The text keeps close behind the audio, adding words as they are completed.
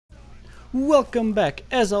Welcome back.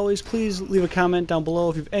 As always, please leave a comment down below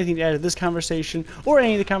if you have anything to add to this conversation or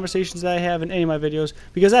any of the conversations that I have in any of my videos,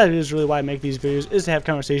 because that is really why I make these videos, is to have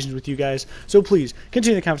conversations with you guys. So please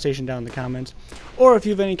continue the conversation down in the comments, or if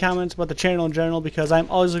you have any comments about the channel in general, because I'm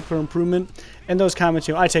always looking for improvement, and those comments,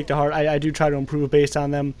 I take to heart. I do try to improve based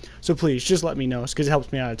on them. So please just let me know, because it helps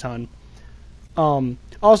me out a ton.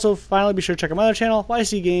 Also, finally, be sure to check out my other channel,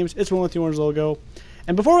 YC Games. It's one with the orange logo.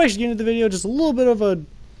 And before we actually get into the video, just a little bit of a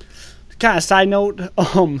kind of side note.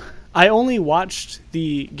 I only watched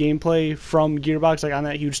the gameplay from Gearbox, like on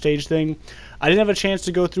that huge stage thing. I didn't have a chance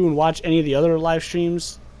to go through and watch any of the other live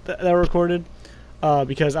streams that were recorded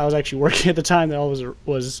because I was actually working at the time that all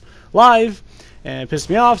was live, and it pissed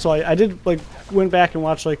me off. So I did went back and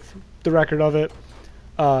watched the record of it.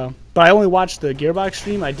 But I only watched the Gearbox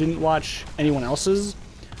stream. I didn't watch anyone else's.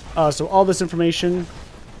 So all this information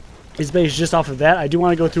is based just off of that. I do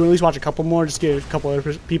want to go through and at least watch a couple more, just get a couple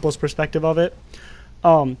other people's perspective of it.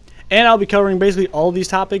 And I'll be covering basically all of these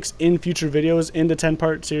topics in future videos in the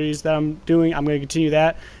 10-part series that I'm doing. I'm going to continue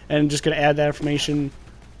that and just going to add that information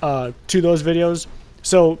to those videos.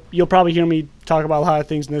 So you'll probably hear me talk about a lot of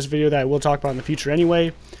things in this video that I will talk about in the future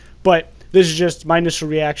anyway. But this is just my initial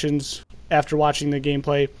reactions after watching the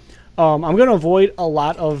gameplay. I'm going to avoid a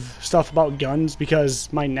lot of stuff about guns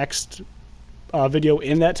because my next video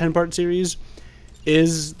in that 10-part series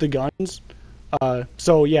is the guns.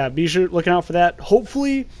 So yeah, be sure looking out for that.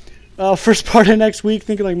 Hopefully first part of next week,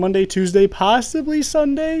 thinking like Monday, Tuesday, possibly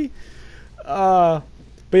Sunday. But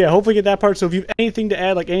yeah, hopefully get that part. So if you have anything to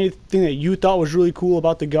add, like anything that you thought was really cool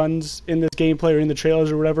about the guns in this gameplay or in the trailers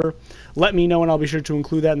or whatever, let me know and I'll be sure to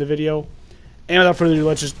include that in the video. And without further ado,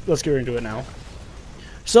 let's get into it now.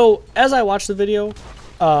 So as I watched the video,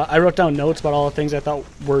 I wrote down notes about all the things I thought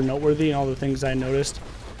were noteworthy and all the things I noticed.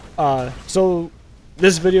 So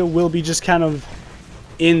this video will be just kind of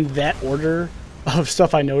in that order of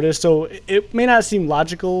stuff I noticed. So it may not seem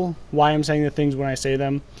logical why I'm saying the things when I say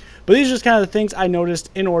them, but these are just kind of the things I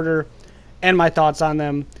noticed in order and my thoughts on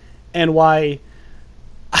them and why.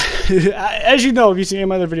 As you know, if you've seen any of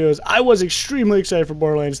my other videos, I was extremely excited for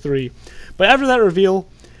Borderlands 3. But after that reveal,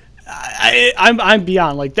 I'm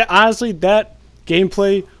beyond. Like that, honestly, that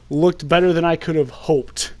gameplay looked better than I could have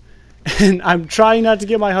hoped, and I'm trying not to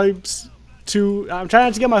get my hopes too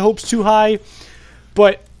high.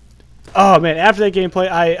 But oh man, after that gameplay,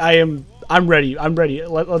 I'm ready. I'm ready.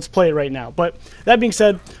 Let's play it right now. But that being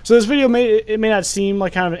said, so this video may not seem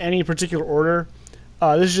like kind of in any particular order.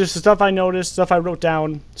 This is just the stuff I noticed, stuff I wrote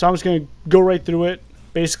down. So I'm just gonna go right through it,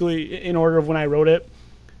 basically in order of when I wrote it.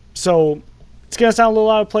 So it's gonna sound a little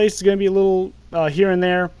out of place. It's gonna be a little here and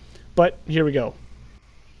there, but here we go.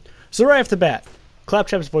 So right off the bat,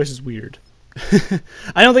 Claptrap's voice is weird.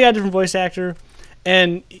 I don't think I had a different voice actor,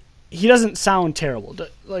 and he doesn't sound terrible.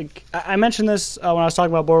 Like I mentioned this when I was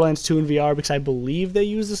talking about Borderlands 2 in VR, because I believe they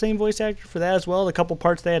used the same voice actor for that as well. The couple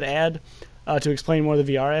parts they had to add to explain more of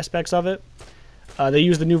the VR aspects of it. They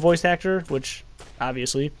used the new voice actor, which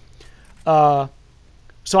obviously. So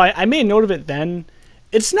I made a note of it then.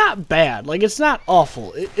 It's not bad. Like, it's not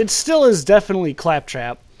awful. It still is definitely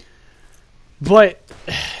Claptrap, but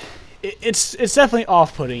it's definitely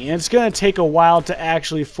off-putting, and it's going to take a while to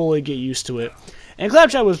actually fully get used to it. And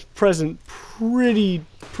Claptrap was present pretty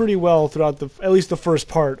well throughout at least the first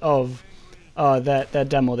part of that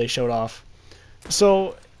demo they showed off.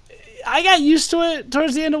 So I got used to it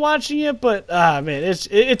towards the end of watching it, but man,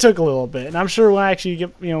 it took a little bit. And I'm sure when I actually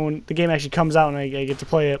get, when the game actually comes out and I get to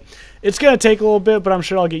play it, it's gonna take a little bit, but I'm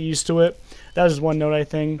sure I'll get used to it. That was just one note I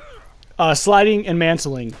think. Sliding and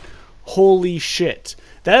mantling, holy shit,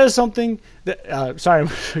 that is something that. Sorry,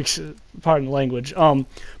 pardon the language.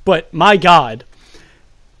 But my God,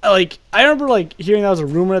 like I remember hearing that was a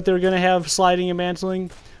rumor that they were gonna have sliding and mantling.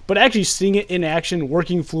 But actually seeing it in action,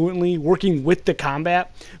 working fluently, working with the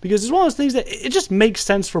combat, because it's one of those things that it just makes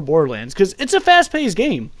sense for Borderlands, because it's a fast-paced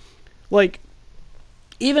game. Like,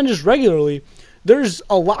 even just regularly, there's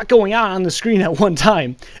a lot going on the screen at one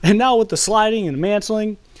time. And now with the sliding and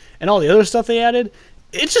mantling and all the other stuff they added,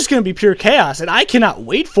 it's just going to be pure chaos, and I cannot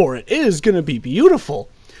wait for it. It is going to be beautiful,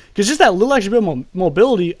 because just that little extra bit of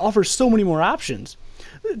mobility offers so many more options.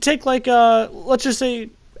 Take, let's just say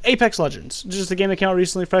Apex Legends, just a game that came out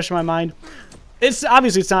recently, fresh in my mind. It's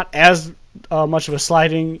obviously it's not as much of a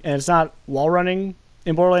sliding, and it's not wall running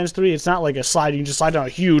in Borderlands 3. It's not like a slide, you can just slide down a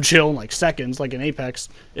huge hill in like seconds, like in Apex,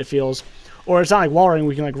 it feels. Or it's not like wall running,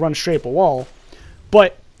 we can like run straight up a wall.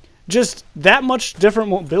 But just that much different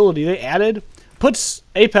mobility they added puts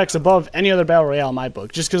Apex above any other Battle Royale in my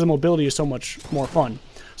book, just because the mobility is so much more fun.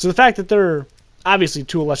 So the fact that they're obviously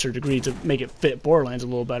to a lesser degree to make it fit Borderlands a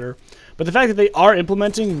little better. But the fact that they are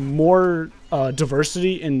implementing more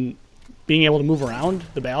diversity in being able to move around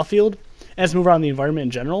the battlefield and to move around the environment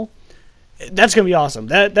in general, that's going to be awesome.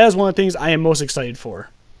 That is one of the things I am most excited for.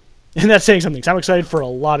 And that's saying something, because I'm excited for a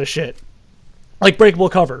lot of shit. Like breakable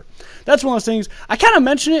cover. That's one of those things. I kind of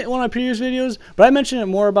mentioned it in one of my previous videos, but I mentioned it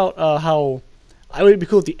more about how I would be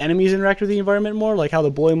cool if the enemies interact with the environment more, like how the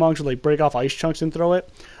bully monks would like break off ice chunks and throw it.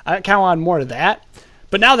 I kind of wanted more of that.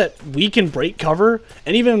 But now that we can break cover,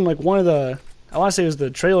 and even like one of the, I want to say it was the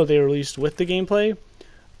trailer they released with the gameplay,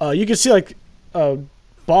 you can see like a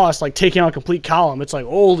boss like taking out a complete column. It's like,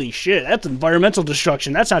 holy shit, that's environmental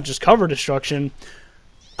destruction. That's not just cover destruction.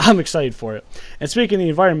 I'm excited for it. And speaking of the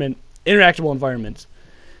environment, interactable environments.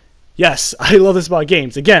 Yes, I love this about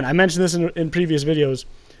games. Again, I mentioned this in previous videos,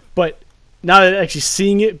 but now that actually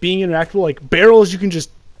seeing it being interactable, like barrels you can just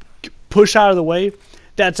push out of the way,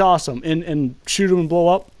 that's awesome. And shoot them and blow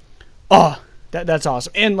up. Oh, that's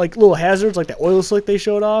awesome. And like little hazards, like that oil slick they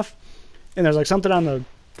showed off. And there's like something on the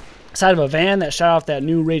side of a van that shot off that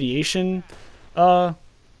new radiation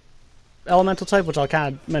elemental type, which I'll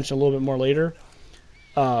kind of mention a little bit more later.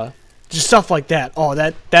 Just stuff like that. Oh,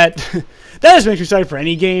 that just makes me excited for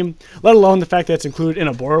any game, let alone the fact that it's included in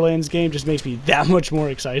a Borderlands game just makes me that much more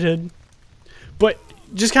excited. But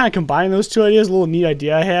just kind of combine those two ideas, a little neat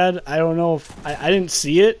idea I had. I don't know if, I didn't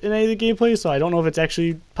see it in any of the gameplay, so I don't know if it's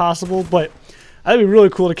actually possible, but I think it'd be really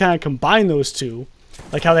cool to kind of combine those two.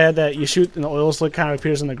 Like how they had that, you shoot and the oil slick kind of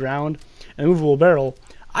appears on the ground, and a movable barrel.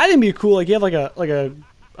 I think it'd be cool, like you have like an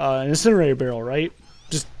incinerator barrel, right?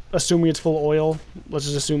 Just assuming it's full of oil, let's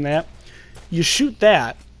just assume that. You shoot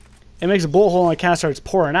that, it makes a bullet hole and it kind of starts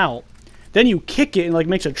pouring out. Then you kick it and like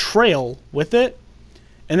makes a trail with it,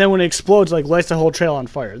 and then when it explodes, like lights the whole trail on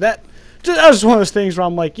fire. That was just one of those things where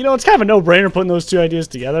I'm like, you know, it's kind of a no-brainer putting those two ideas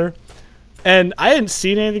together. And I hadn't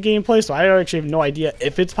seen any of the gameplay, so I actually have no idea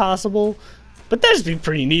if it's possible. But that'd just be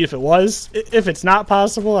pretty neat if it was. If it's not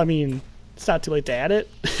possible, I mean, it's not too late to add it.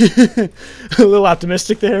 A little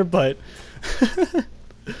optimistic there, but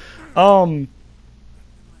ground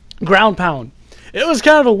pound. It was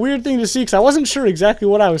kind of a weird thing to see because I wasn't sure exactly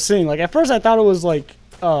what I was seeing. Like at first I thought it was like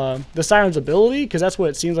the Siren's ability, because that's what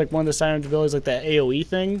it seems like, one of the Siren's abilities, like that AoE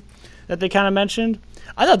thing that they kind of mentioned.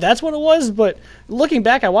 I thought that's what it was, but looking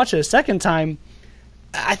back, I watched it a second time.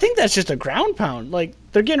 I think that's just a ground pound. Like,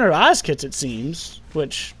 they're getting rid of Oz kits, it seems,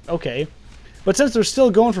 which, okay. But since they're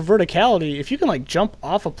still going for verticality, if you can, like, jump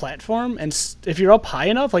off a platform, and if you're up high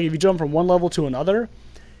enough, like, if you jump from one level to another,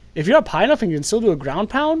 if you're up high enough and you can still do a ground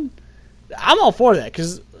pound, I'm all for that,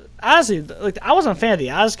 because, honestly, like, I wasn't a fan of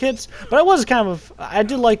the Oz kits, but I was kind of, I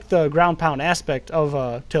did like the ground pound aspect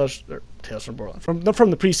of Tales from Borderlands,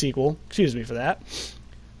 from the pre-sequel, excuse me for that,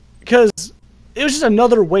 because it was just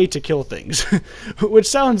another way to kill things, which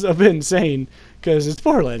sounds a bit insane because it's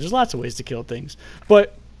Borderlands. There's lots of ways to kill things,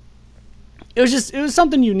 but it was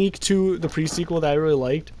something unique to the pre-sequel that I really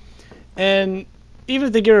liked. And even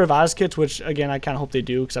if they get rid of Oz kits, which again I kind of hope they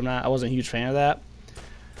do because I wasn't a huge fan of that,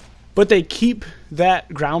 but they keep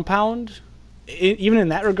that ground pound. Even in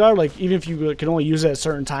that regard, like even if you can only use it at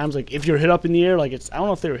certain times, like if you're hit up in the air, like I don't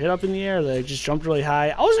know if they were hit up in the air, they just jumped really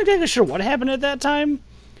high. I wasn't exactly sure what happened at that time.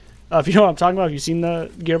 If you know what I'm talking about, if you've seen the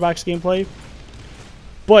Gearbox gameplay.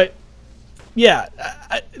 But, yeah,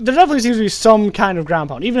 there definitely seems to be some kind of ground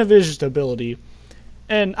pound, even if it is just ability.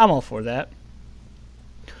 And I'm all for that.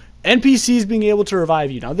 NPCs being able to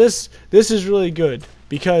revive you. Now, this is really good,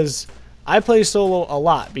 because I play solo a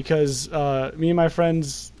lot, because me and my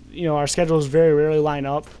friends, you know, our schedules very rarely line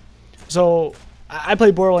up. So, I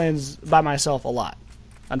play Borderlands by myself a lot,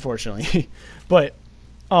 unfortunately. But,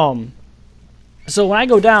 so when I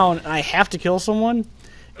go down and I have to kill someone,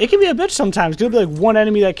 it can be a bitch sometimes. It'll be like one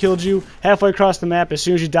enemy that killed you halfway across the map. As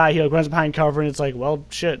soon as you die, he like runs behind cover, and it's like, well,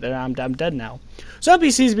 shit, I'm dead now. So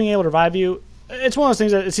NPCs being able to revive you, it's one of those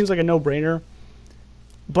things that it seems like a no-brainer,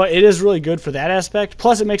 but it is really good for that aspect.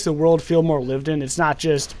 Plus, it makes the world feel more lived in. It's not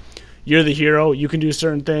just you're the hero, you can do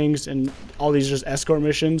certain things, and all these are just escort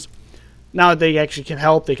missions. Now that they actually can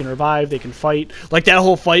help, they can revive, they can fight. Like that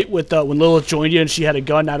whole fight with when Lilith joined you and she had a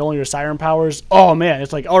gun, not only her siren powers. Oh man,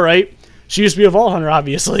 it's like, all right, she used to be a vault hunter,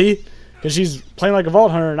 obviously, because she's playing like a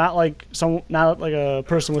vault hunter, not like a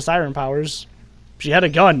person with siren powers. She had a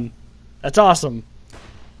gun. That's awesome.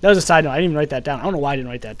 That was a side note. I didn't even write that down. I don't know why I didn't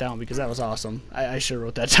write that down, because that was awesome. I should have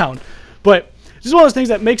wrote that down. But it's one of those things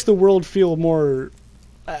that makes the world feel more.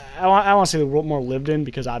 I want to say the world more lived in,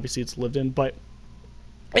 because obviously it's lived in, but.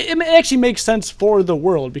 It actually makes sense for the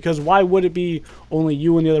world, because why would it be only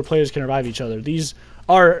you and the other players can revive each other? These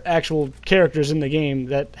are actual characters in the game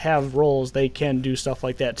that have roles, they can do stuff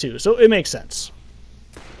like that too. So it makes sense.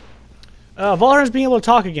 Valorant's being able to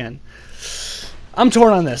talk again. I'm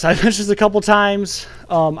torn on this. I've mentioned this a couple times.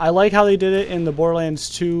 I like how they did it in the Borderlands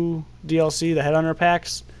 2 DLC, the Headhunter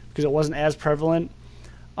packs, because it wasn't as prevalent.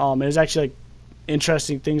 It was actually like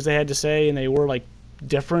interesting things they had to say, and they were like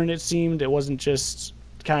different. It seemed it wasn't just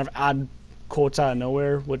kind of odd quotes out of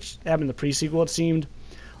nowhere, which happened in the pre-sequel. It seemed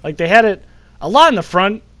like they had it a lot in the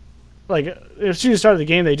front. Like as soon as you started the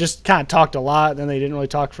game, they just kind of talked a lot. Then they didn't really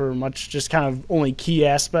talk for much. Just kind of only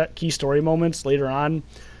key story moments later on.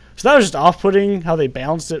 So that was just off-putting how they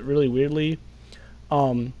balanced it really weirdly.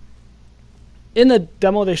 In the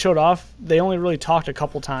demo they showed off, they only really talked a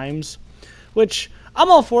couple times, which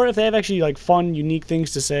I'm all for it if they have actually like fun, unique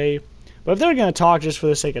things to say. But if they're going to talk just for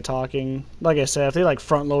the sake of talking, like I said, if they like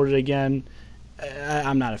front-load it again,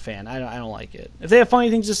 I'm not a fan. I don't like it. If they have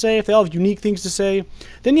funny things to say, if they all have unique things to say,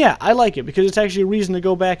 then yeah, I like it because it's actually a reason to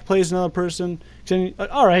go back and play as another person. Then,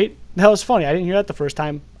 like, all right, that was funny. I didn't hear that the first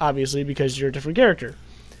time, obviously, because you're a different character.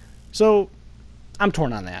 So, I'm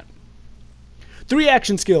torn on that. 3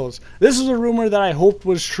 action skills. This is a rumor that I hoped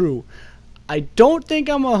was true. I don't think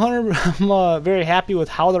I'm very happy with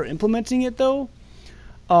how they're implementing it, though.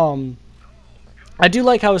 I do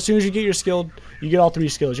like how as soon as you get your skill, you get all 3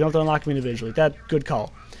 skills. You don't have to unlock them individually. That's good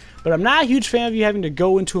call. But I'm not a huge fan of you having to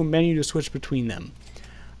go into a menu to switch between them.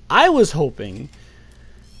 I was hoping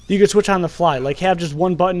you could switch on the fly. Like, have just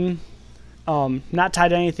one button, not tied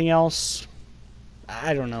to anything else.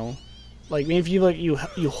 I don't know. Like maybe if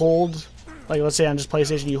you hold, like let's say on just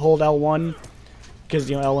PlayStation, you hold L1 because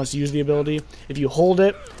L1's to use the ability. If you hold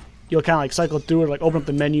it, you'll kind of like cycle through it, like open up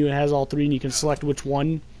the menu and it has all 3, and you can select which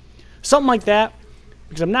one, something like that.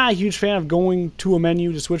 Because I'm not a huge fan of going to a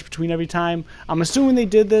menu to switch between every time. I'm assuming they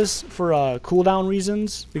did this for cooldown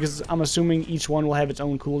reasons, because I'm assuming each one will have its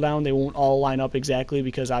own cooldown. They won't all line up exactly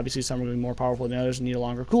because obviously some are going to be more powerful than others and need a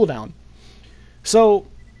longer cooldown. So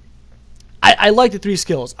I like the 3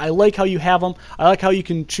 skills. I like how you have them. I like how you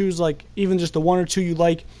can choose like even just the 1 or 2 you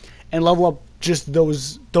like and level up just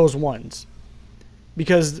those ones.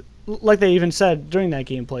 Because like they even said during that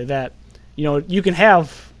gameplay that you can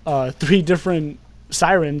have 3 different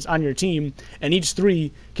sirens on your team and each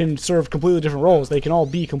 3 can serve completely different roles. They can all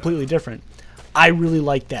be completely different. I really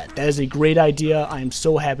like that. That is a great idea. I am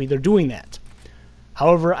so happy they're doing that.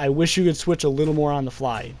 However, I wish you could switch a little more on the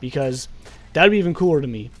fly because that would be even cooler to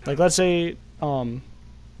me. Like, let's say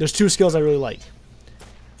there's 2 skills I really like.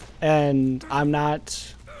 And I'm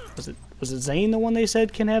not... Was it Zane the one they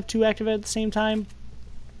said can have 2 active at the same time?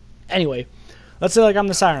 Anyway, let's say like I'm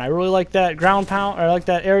the Siren. I really like that ground pound, or I like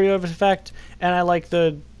that area of effect, and I like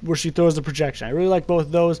the where she throws the projection. I really like both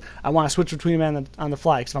of those. I want to switch between them on the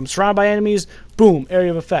fly. Because if I'm surrounded by enemies, boom,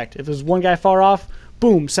 area of effect. If there's one guy far off,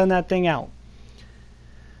 boom, send that thing out.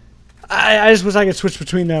 I just wish I could switch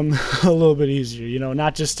between them a little bit easier,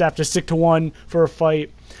 not just have to stick to one for a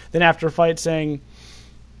fight, then after a fight saying,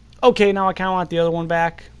 okay, now I kind of want the other one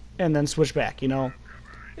back, and then switch back,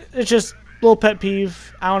 It's just a little pet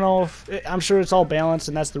peeve. I don't know I'm sure it's all balanced,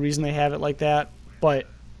 and that's the reason they have it like that, but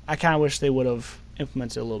I kind of wish they would have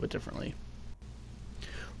implemented it a little bit differently.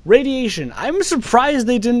 Radiation. I'm surprised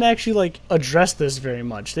they didn't actually, address this very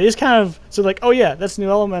much. They just kind of said, oh yeah, that's new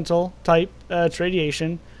elemental type, it's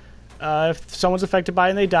radiation. If someone's affected by it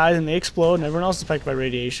and they die, then they explode, and everyone else is affected by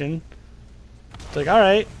radiation. It's like,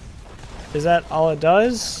 alright. Is that all it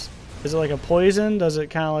does? Is it like a poison? Does it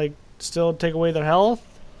kind of still take away their health?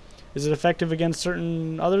 Is it effective against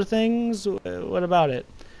certain other things? What about it?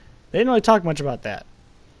 They didn't really talk much about that.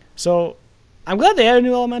 So, I'm glad they added a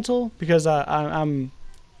new elemental, because I'm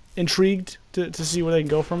intrigued to see where they can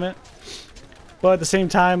go from it. But at the same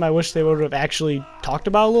time, I wish they would have actually talked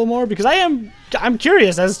about it a little more, because I'm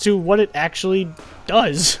curious as to what it actually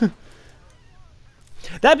does.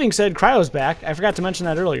 That being said, Cryo's back. I forgot to mention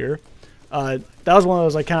that earlier. That was one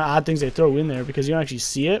of those kind of odd things they throw in there because you don't actually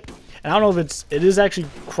see it. And I don't know if it is actually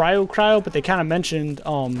cryo, but they kind of mentioned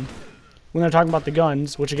when they're talking about the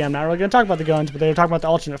guns, which again, I'm not really going to talk about the guns, but they were talking about the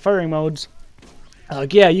alternate firing modes.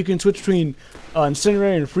 Yeah, you can switch between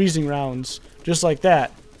incendiary and freezing rounds, just like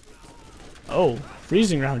that. Oh,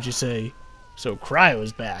 freezing rounds, you say? So Cryo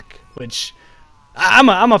is back, which I'm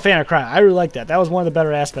a fan of Cryo. I really like that. That was one of the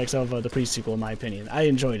better aspects of the pre-sequel, in my opinion. I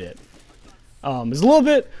enjoyed it. It's a little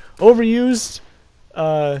bit overused.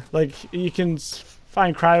 You can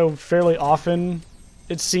find Cryo fairly often,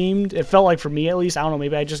 it seemed. It felt like, for me at least. I don't know,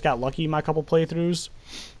 maybe I just got lucky in my couple playthroughs.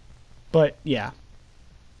 But, yeah.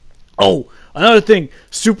 Oh, another thing,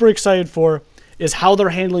 super excited for, is how they're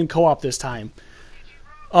handling co-op this time.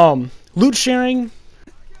 Loot sharing,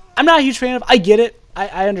 I'm not a huge fan of. I get it.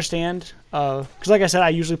 I understand, because like I said, I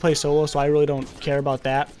usually play solo, so I really don't care about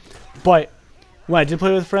that. But when I did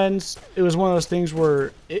play with friends, it was one of those things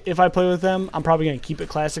where if I play with them, I'm probably going to keep it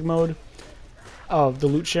classic mode of the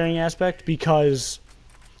loot sharing aspect, because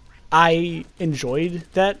I enjoyed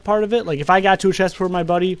that part of it. Like, if I got to a chest for my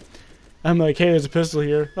buddy, I'm like, hey, there's a pistol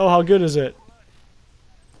here. Oh, how good is it?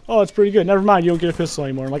 Oh, it's pretty good. Never mind, you don't get a pistol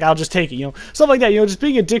anymore. Like, I'll just take it, you know. Stuff like that, you know, just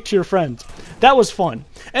being a dick to your friends. That was fun.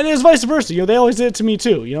 And it was vice versa, you know, they always did it to me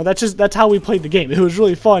too. You know, that's how we played the game. It was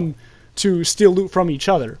really fun to steal loot from each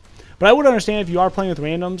other. But I would understand if you are playing with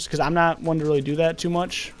randoms, because I'm not one to really do that too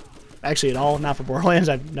much. Actually, at all. Not for Borderlands.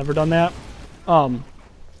 I've never done that.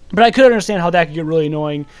 But I could understand how that could get really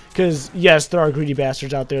annoying, because, yes, there are greedy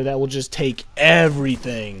bastards out there that will just take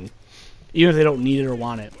everything, even if they don't need it or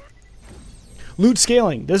want it. Loot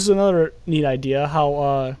scaling. This is another neat idea,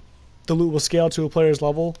 how the loot will scale to a player's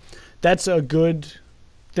level. That's a good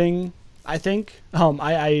thing, I think.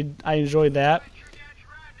 I enjoyed that.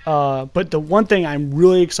 But the one thing I'm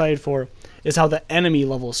really excited for is how the enemy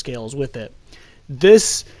level scales with it.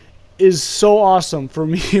 This is so awesome for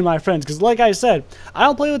me and my friends, because like I said, I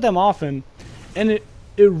don't play with them often, and it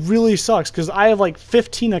really sucks, because I have like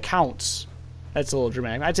 15 accounts. That's a little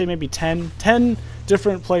dramatic. I'd say maybe 10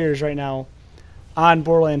 different players right now on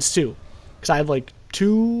Borderlands 2, because I have like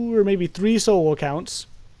 2 or maybe 3 solo accounts.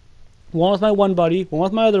 One with my one buddy, one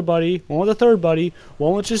with my other buddy, one with a third buddy,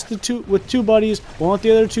 one with just the two buddies, one with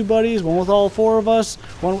the other 2 buddies, one with all 4 of us.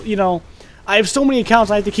 One, you know, I have so many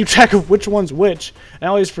accounts I have to keep track of which one's which, and I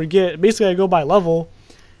always forget. Basically, I go by level,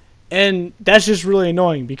 and that's just really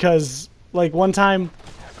annoying, because like one time,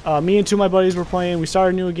 me and 2 of my buddies were playing. We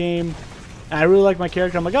started a new game, and I really liked my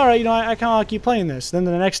character. I'm like, all right, you know, I kind of want to keep playing this. Then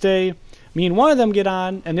the next day, me and one of them get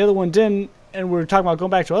on, and the other one didn't, and we're talking about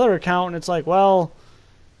going back to another account, and it's like, well,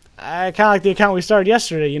 I kind of like the account we started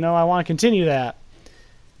yesterday, you know, I want to continue that.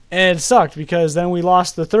 And it sucked, because then we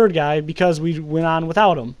lost the third guy because we went on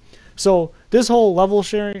without him. So this whole level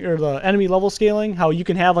sharing, or the enemy level scaling, how you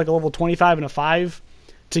can have like a level 25 and a 5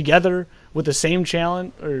 together with the same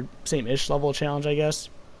challenge, or same-ish level challenge, I guess.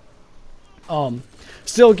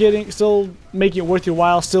 Still making it worth your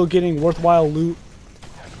while, still getting worthwhile loot,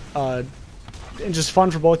 and just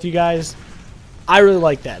fun for both you guys. I really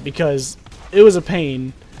like that, because it was a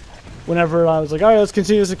pain whenever I was like, alright, let's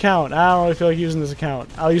continue this account. I don't really feel like using this account.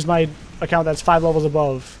 I'll use my account that's 5 levels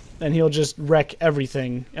above, and he'll just wreck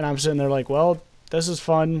everything. And I'm sitting there like, well, this is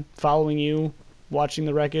fun, following you, watching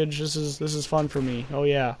the wreckage. This is fun for me. Oh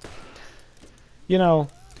yeah. You know,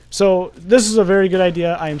 so this is a very good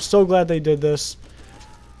idea. I am so glad they did this.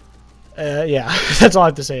 Yeah, that's all I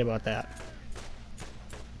have to say about that.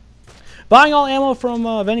 Buying all ammo from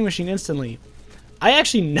vending machine instantly. I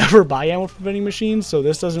actually never buy ammo from vending machines, so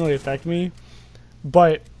this doesn't really affect me.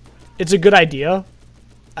 But it's a good idea.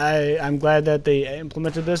 I'm glad that they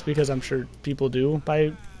implemented this, because I'm sure people do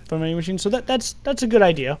buy from vending machines. So that's a good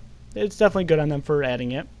idea. It's definitely good on them for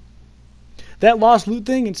adding it. That lost loot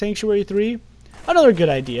thing in Sanctuary 3, another good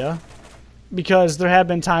idea. Because there have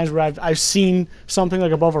been times where I've seen something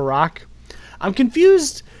like above a rock. I'm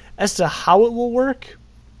confused as to how it will work.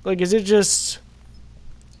 Like, is it just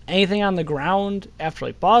anything on the ground after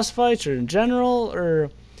like boss fights, or in general, or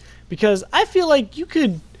because I feel like you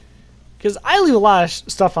could, because I leave a lot of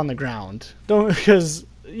stuff on the ground, because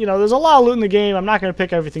you know there's a lot of loot in the game. I'm not going to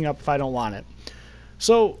pick everything up if I don't want it.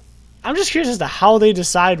 So I'm just curious as to how they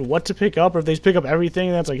decide what to pick up, or if they just pick up everything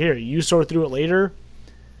and that's like, here, you sort through it later.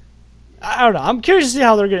 I don't know. I'm curious to see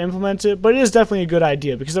how they're going to implement it, but it is definitely a good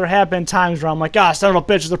idea, because there have been times where I'm like, ah, son of a bitch,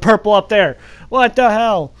 there's a purple up there. What the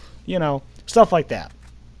hell? You know, stuff like that.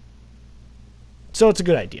 So it's a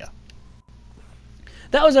good idea.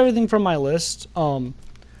 That was everything from my list. Kind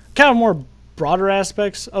of more broader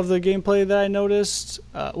aspects of the gameplay that I noticed.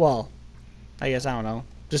 Well, I guess, I don't know.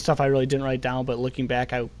 Just stuff I really didn't write down, but looking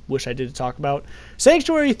back, I wish I did talk about.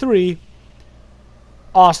 Sanctuary 3,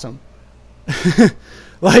 awesome.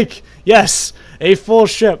 Like, yes, a full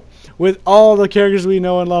ship with all the characters we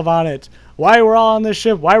know and love on it. Why we're all on this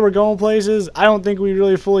ship, why we're going places, I don't think we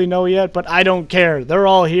really fully know yet, but I don't care. They're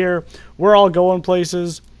all here. We're all going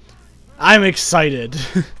places. I'm excited.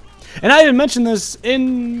 And I even mentioned this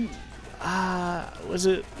in, was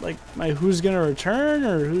it like my Who's Gonna Return,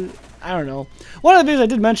 or who? I don't know. One of the things I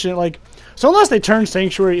did mention, like, so unless they turn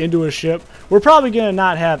Sanctuary into a ship, we're probably gonna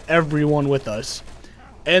not have everyone with us.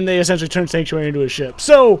 And they essentially turn Sanctuary into a ship.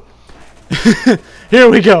 So, here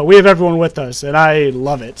we go. We have everyone with us, and I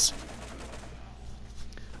love it.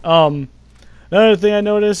 Another thing I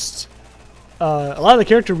noticed, a lot of the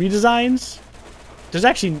character redesigns there's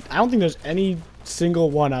actually, I don't think there's any single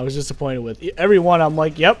one I was disappointed with. Every one I'm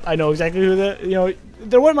like, yep, I know exactly who that, you know,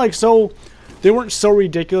 they weren't so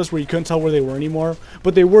ridiculous where you couldn't tell where they were anymore,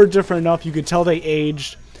 but they were different enough. You could tell they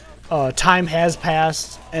aged, time has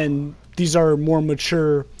passed, and these are more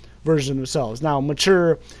mature versions of themselves. Now,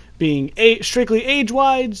 mature being strictly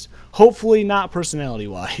age-wise, hopefully not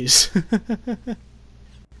personality-wise.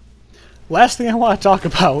 Last thing I want to talk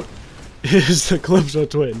about is the Calypso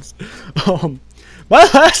twins. My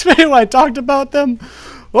last video when I talked about them,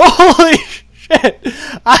 holy shit,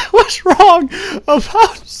 I was wrong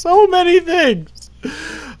about so many things.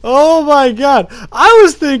 Oh my god. I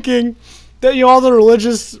was thinking that, you know, all the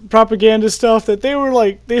religious propaganda stuff, that they were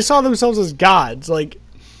like, they saw themselves as gods. Like,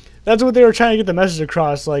 that's what they were trying to get the message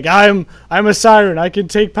across. Like, I'm a siren. I can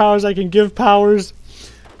take powers. I can give powers.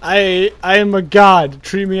 I am a god.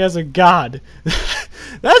 Treat me as a god.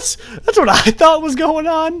 That's what I thought was going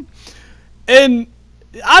on. And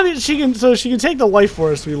obviously she can take the life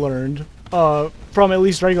force, we learned, from at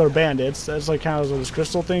least regular bandits. That's like kind of those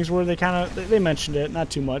crystal things where they mentioned it,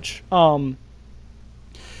 not too much. And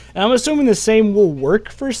I'm assuming the same will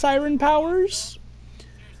work for siren powers.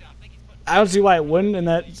 I don't see why it wouldn't, and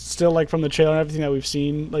that's still, like, from the trailer and everything that we've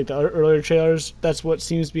seen, like the earlier trailers, that's what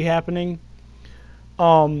seems to be happening.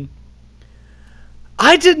 I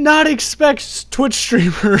did not expect Twitch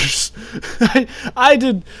streamers.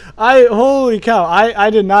 Holy cow, I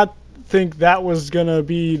did not think that was gonna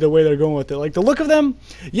be the way they're going with it. Like, the look of them,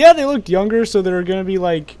 yeah, they looked younger, so they're gonna be,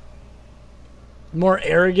 like, more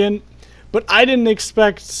arrogant, but I did not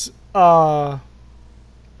expect that.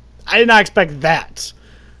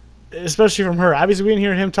 Especially from her. Obviously, we didn't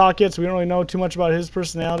hear him talk yet, so we don't really know too much about his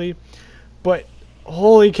personality. But,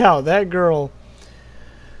 holy cow, that girl...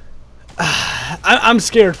 I'm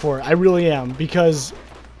scared for it. I really am. Because...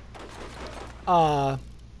 I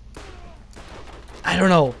don't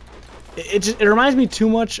know. It reminds me too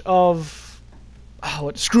much of...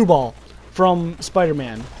 Screwball from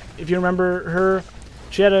Spider-Man. If you remember her,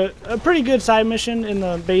 she had a pretty good side mission in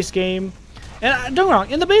the base game. And don't get me wrong,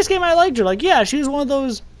 in the base game I liked her. Like, yeah, she was one of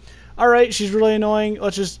those... Alright, she's really annoying,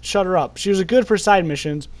 let's just shut her up. She was good for side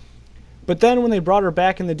missions, but then when they brought her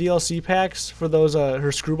back in the DLC packs for those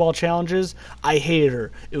her screwball challenges, I hated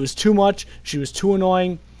her. It was too much, she was too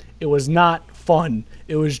annoying, it was not fun.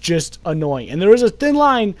 It was just annoying. And there was a thin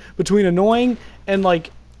line between annoying and, like,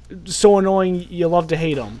 so annoying you love to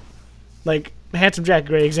hate him. Like, Handsome Jack,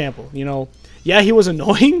 great example, you know. Yeah, he was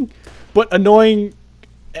annoying, but annoying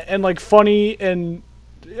and, like, funny and...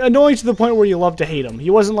 annoying to the point where you love to hate him. He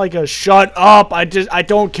wasn't like a shut up, I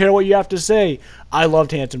don't care what you have to say. I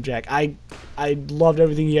loved Handsome Jack. I loved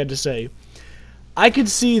everything he had to say. I could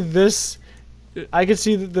see this, I could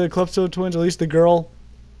see the Calypso twins, at least the girl,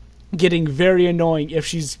 getting very annoying if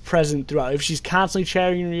she's present throughout. If she's constantly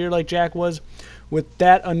chatting in your ear like Jack was, with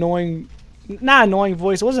that annoying, not annoying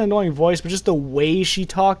voice, it wasn't an annoying voice, but just the way she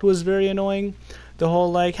talked was very annoying. The whole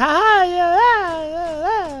like, ha,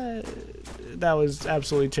 yeah, that was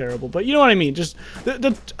absolutely terrible. But you know what I mean. Just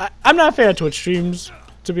I'm not a fan of Twitch streams,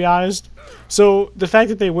 to be honest. So the fact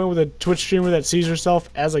that they went with a Twitch streamer that sees herself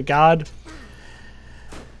as a god,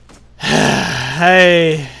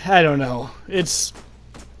 I don't know. It's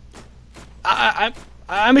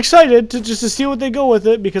I'm excited to see what they go with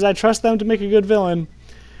it, because I trust them to make a good villain.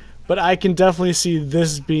 But I can definitely see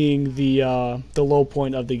this being the low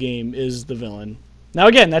point of the game, is the villain. Now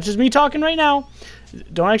again, that's just me talking right now.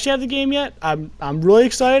 Don't actually have the game yet. I'm really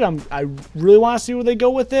excited. I really want to see where they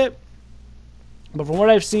go with it. But from what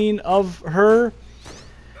I've seen of her,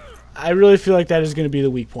 I really feel like that is going to be the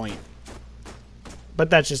weak point. But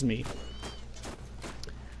that's just me.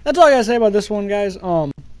 That's all I gotta say about this one, guys.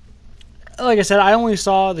 Like I said, I only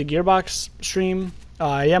saw the Gearbox stream.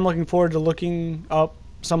 I am looking forward to looking up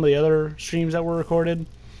some of the other streams that were recorded.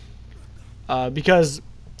 Because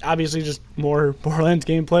obviously just more Borderlands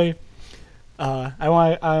gameplay.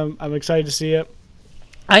 I'm excited to see it.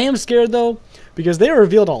 I am scared though, because they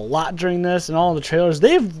revealed a lot during this and all the trailers.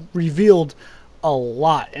 They've revealed a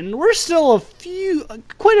lot, and we're still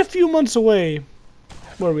quite a few months away.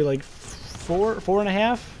 What are we, like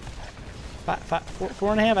 4.5?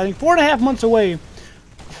 4.5? I think 4.5 months away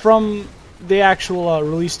from the actual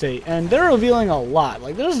release date, and they're revealing a lot.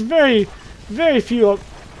 Like, there's very, very few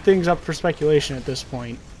things up for speculation at this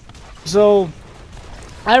point. So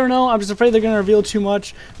I don't know. I'm just afraid they're going to reveal too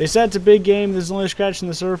much. They said it's a big game. This is only scratching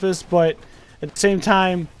the surface, but at the same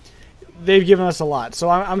time, they've given us a lot. So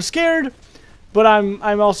I'm scared, but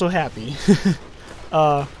I'm also happy.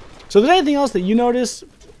 So is there anything else that you noticed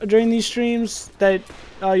during these streams that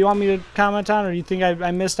you want me to comment on, or you think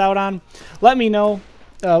I missed out on? Let me know.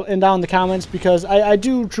 and down in the comments, because I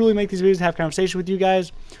do truly make these videos and have conversation with you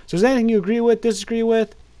guys. So if there's anything you agree with, disagree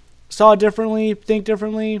with, saw it differently, think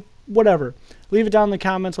differently, whatever, leave it down in the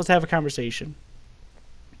comments. Let's have a conversation.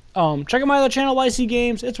 Check out my other channel, YC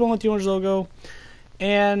Games. It's one with the orange logo.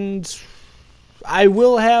 And I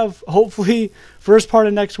will have, hopefully, first part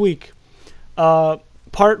of next week,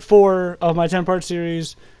 part 4 of my 10-part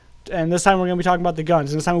series. And this time we're going to be talking about the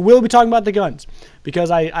guns. And this time we will be talking about the guns.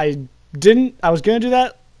 Because I was going to do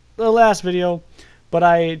that the last video, but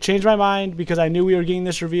I changed my mind because I knew we were getting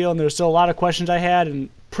this reveal and there was still a lot of questions I had, and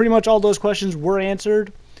pretty much all those questions were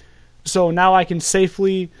answered. So now I can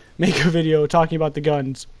safely make a video talking about the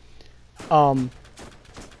guns.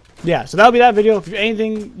 Yeah, so that'll be that video. If you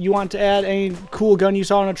anything you want to add, any cool gun you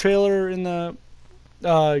saw in a trailer, in the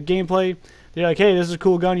gameplay, you're like, hey, this is a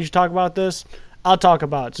cool gun, you should talk about this, I'll talk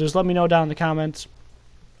about it. So just let me know down in the comments.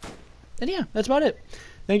 And yeah, that's about it.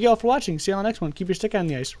 Thank you all for watching. See you on the next one. Keep your stick on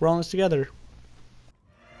the ice. We're all in this together.